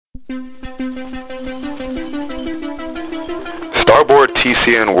Starboard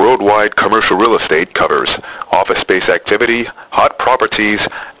TCN Worldwide Commercial Real Estate covers office space activity, hot properties,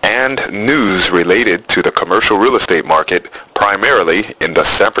 and news related to the commercial real estate market, primarily in the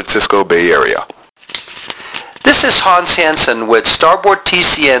San Francisco Bay Area. This is Hans Hansen with Starboard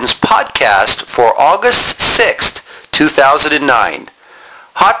TCN's podcast for August 6th, 2009.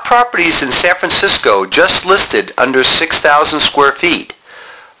 Hot properties in San Francisco just listed under 6,000 square feet.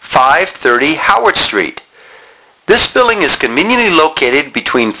 530 Howard Street. This building is conveniently located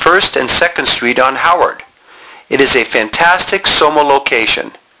between 1st and 2nd Street on Howard. It is a fantastic SoMa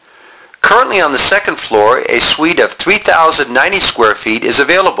location. Currently on the 2nd floor, a suite of 3,090 square feet is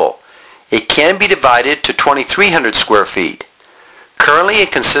available. It can be divided to 2,300 square feet. Currently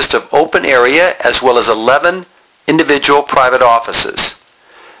it consists of open area as well as 11 individual private offices.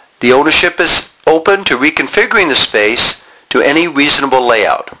 The ownership is open to reconfiguring the space to any reasonable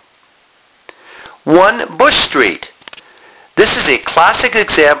layout. 1 Bush Street. This is a classic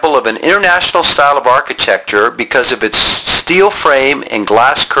example of an international style of architecture because of its steel frame and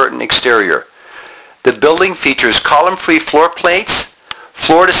glass curtain exterior. The building features column-free floor plates,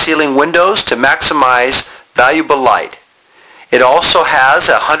 floor-to-ceiling windows to maximize valuable light. It also has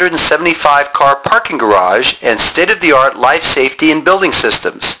a 175-car parking garage and state-of-the-art life safety and building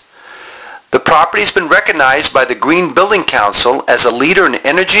systems. The property has been recognized by the Green Building Council as a leader in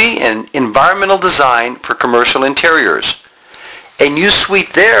energy and environmental design for commercial interiors. A new suite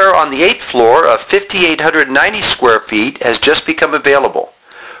there on the 8th floor of 5,890 square feet has just become available.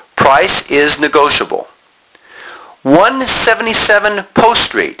 Price is negotiable. 177 Post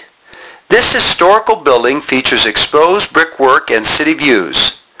Street. This historical building features exposed brickwork and city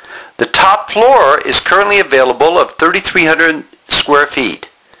views. The top floor is currently available of 3,300 square feet.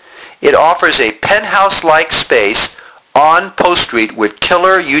 It offers a penthouse-like space on Post Street with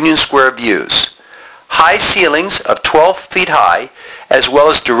killer Union Square views. High ceilings of 12 feet high, as well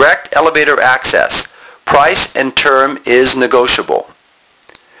as direct elevator access. Price and term is negotiable.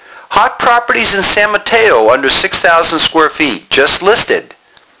 Hot properties in San Mateo under 6,000 square feet, just listed.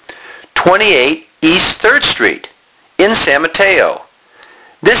 28 East 3rd Street in San Mateo.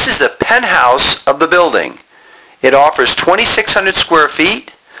 This is the penthouse of the building. It offers 2,600 square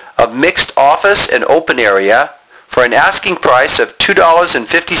feet of mixed office and open area for an asking price of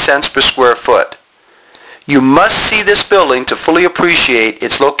 $2.50 per square foot. You must see this building to fully appreciate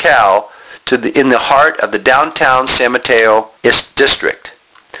its locale in the heart of the downtown San Mateo district.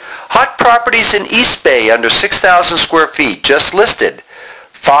 Hot properties in East Bay under 6,000 square feet, just listed.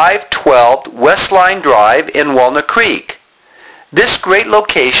 512 Westline Drive in Walnut Creek. This great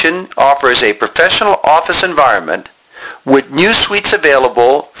location offers a professional office environment with new suites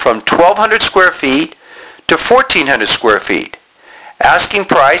available from 1,200 square feet to 1,400 square feet. Asking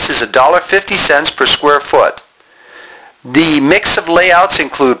price is $1.50 per square foot. The mix of layouts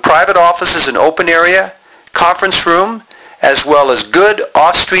include private offices and open area, conference room, as well as good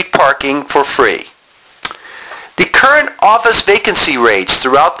off-street parking for free. The current office vacancy rates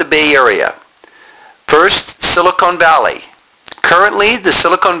throughout the Bay Area. First, Silicon Valley. Currently, the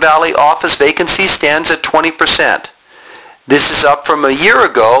Silicon Valley office vacancy stands at 20%. This is up from a year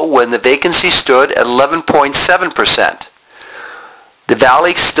ago when the vacancy stood at 11.7%. The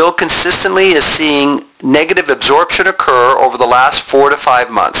Valley still consistently is seeing negative absorption occur over the last 4 to 5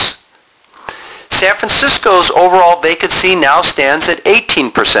 months. San Francisco's overall vacancy now stands at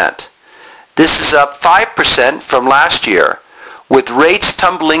 18%. This is up 5% from last year, with rates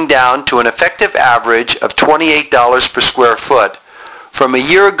tumbling down to an effective average of $28 per square foot from a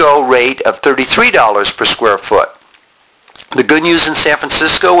year ago rate of $33 per square foot. The good news in San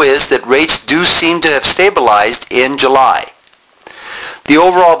Francisco is that rates do seem to have stabilized in July. The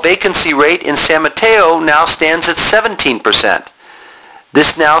overall vacancy rate in San Mateo now stands at 17%.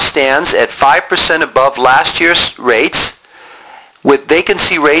 This now stands at 5% above last year's rates. With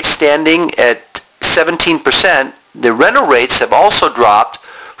vacancy rates standing at 17%, the rental rates have also dropped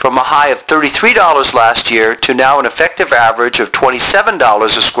from a high of $33 last year to now an effective average of $27 a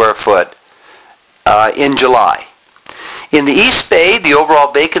square foot in July. In the East Bay, the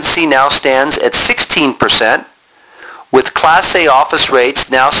overall vacancy now stands at 16%, with Class A office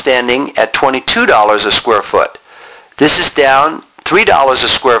rates now standing at $22 a square foot. This is down $3 a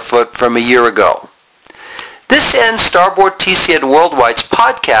square foot from a year ago. This ends Starboard TCN Worldwide's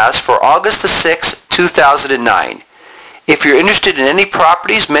podcast for August the 6th, 2009. If you're interested in any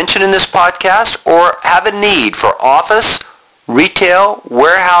properties mentioned in this podcast or have a need for office, retail,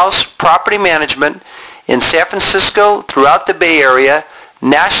 warehouse, property management in San Francisco, throughout the Bay Area,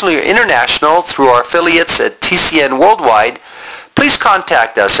 nationally or international through our affiliates at TCN Worldwide, please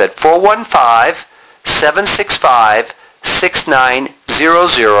contact us at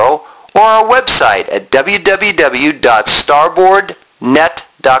 415-765-6900 or our website at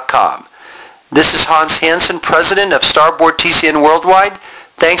www.starboardnet.com. This is Hans Hansen, President of Starboard TCN Worldwide.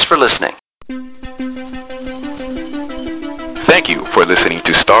 Thanks for listening. Thank you for listening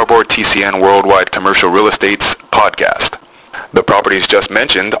to Starboard TCN Worldwide Commercial Real Estate's podcast. The properties just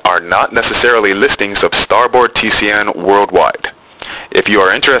mentioned are not necessarily listings of Starboard TCN Worldwide. If you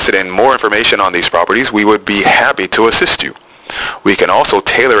are interested in more information on these properties, we would be happy to assist you. We can also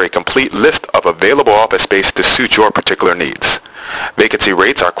tailor a complete list of available office space to suit your particular needs. Vacancy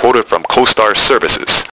rates are quoted from CoStar Services.